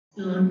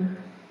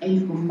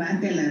el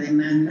combate a la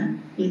demanda,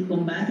 el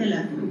combate a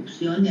la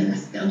corrupción y a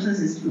las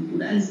causas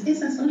estructurales.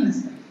 Esas son las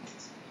causas.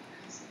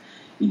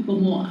 Y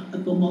como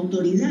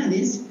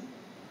autoridades,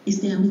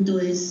 este ámbito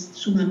es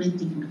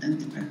sumamente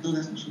importante para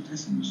todas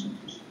nosotras y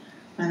nosotros,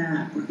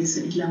 porque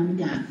es la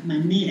única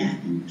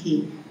manera en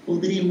que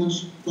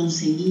podremos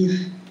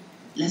conseguir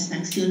las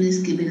acciones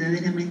que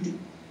verdaderamente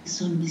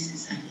son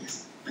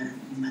necesarias para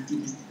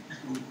combatir este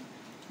fenómeno.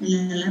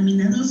 En la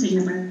lámina 12,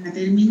 ya para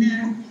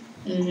terminar,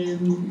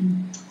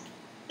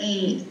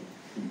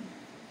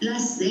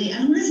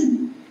 algunas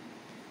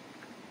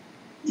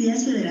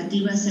entidades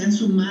federativas se han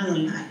sumado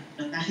al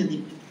plataje de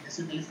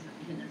implementación de la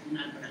Estrategia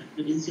Nacional para la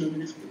Prevención de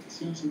la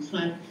Explotación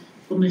Sexual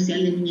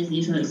Comercial de Niñas,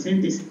 Niños y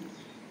Adolescentes.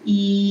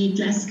 Y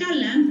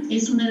Tlaxcala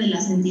es una de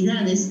las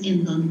entidades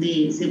en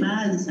donde se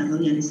va a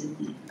desarrollar ese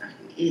pilotaje.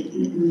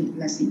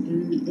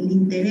 El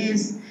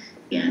interés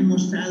que han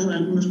mostrado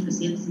algunos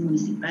presidentes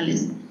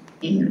municipales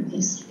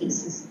es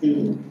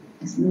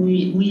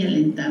muy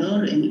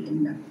alentador.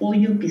 El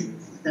apoyo que se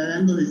está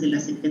dando desde la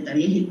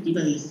Secretaría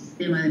Ejecutiva del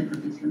Sistema de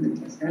Protección de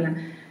Tlaxcala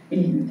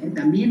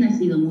también ha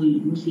sido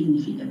muy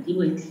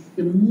significativo.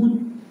 Existe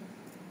mucho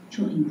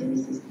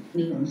interés,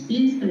 de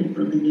conciencia del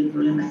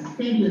problema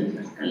serio de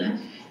Tlaxcala,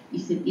 y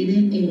se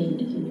tiene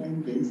la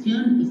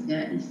intención y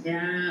se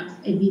ha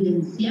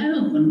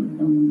evidenciado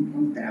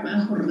con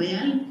trabajo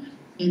real.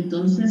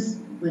 Entonces,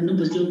 bueno,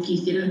 pues yo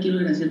quiero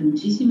agradecer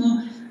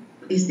muchísimo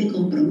este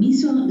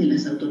compromiso de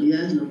las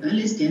autoridades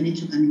locales que han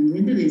hecho tan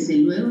evidente, desde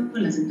luego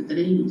la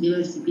Secretaría Ejecutiva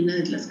de SIPINNA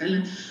de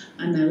Tlaxcala,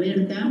 Ana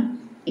Berta.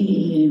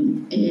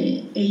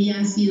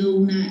 Ella ha sido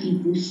una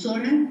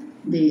impulsora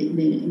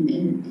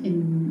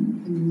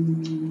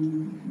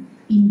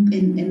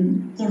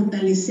en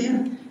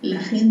fortalecer la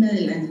agenda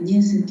de la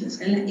niñez en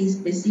Tlaxcala,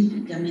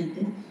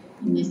 específicamente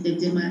en este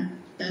tema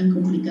tan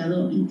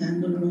complicado y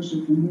tan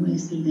doloroso como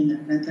es el de la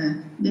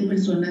trata de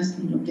personas,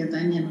 en lo que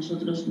atañe a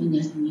nosotros,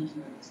 niñas, niños y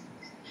adolescentes.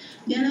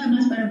 Ya nada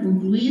más para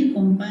concluir,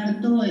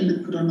 comparto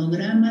el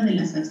cronograma de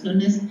las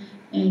acciones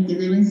que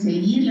deben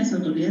seguir las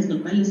autoridades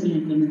locales en la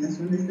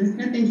implementación de esta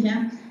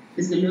estrategia.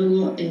 Desde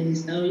luego,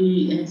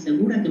 estoy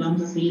segura que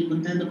vamos a seguir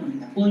contando con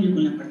el apoyo,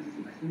 con la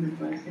participación de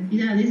todas las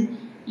entidades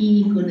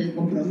y con el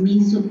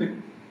compromiso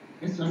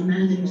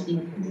personal de los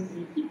dirigentes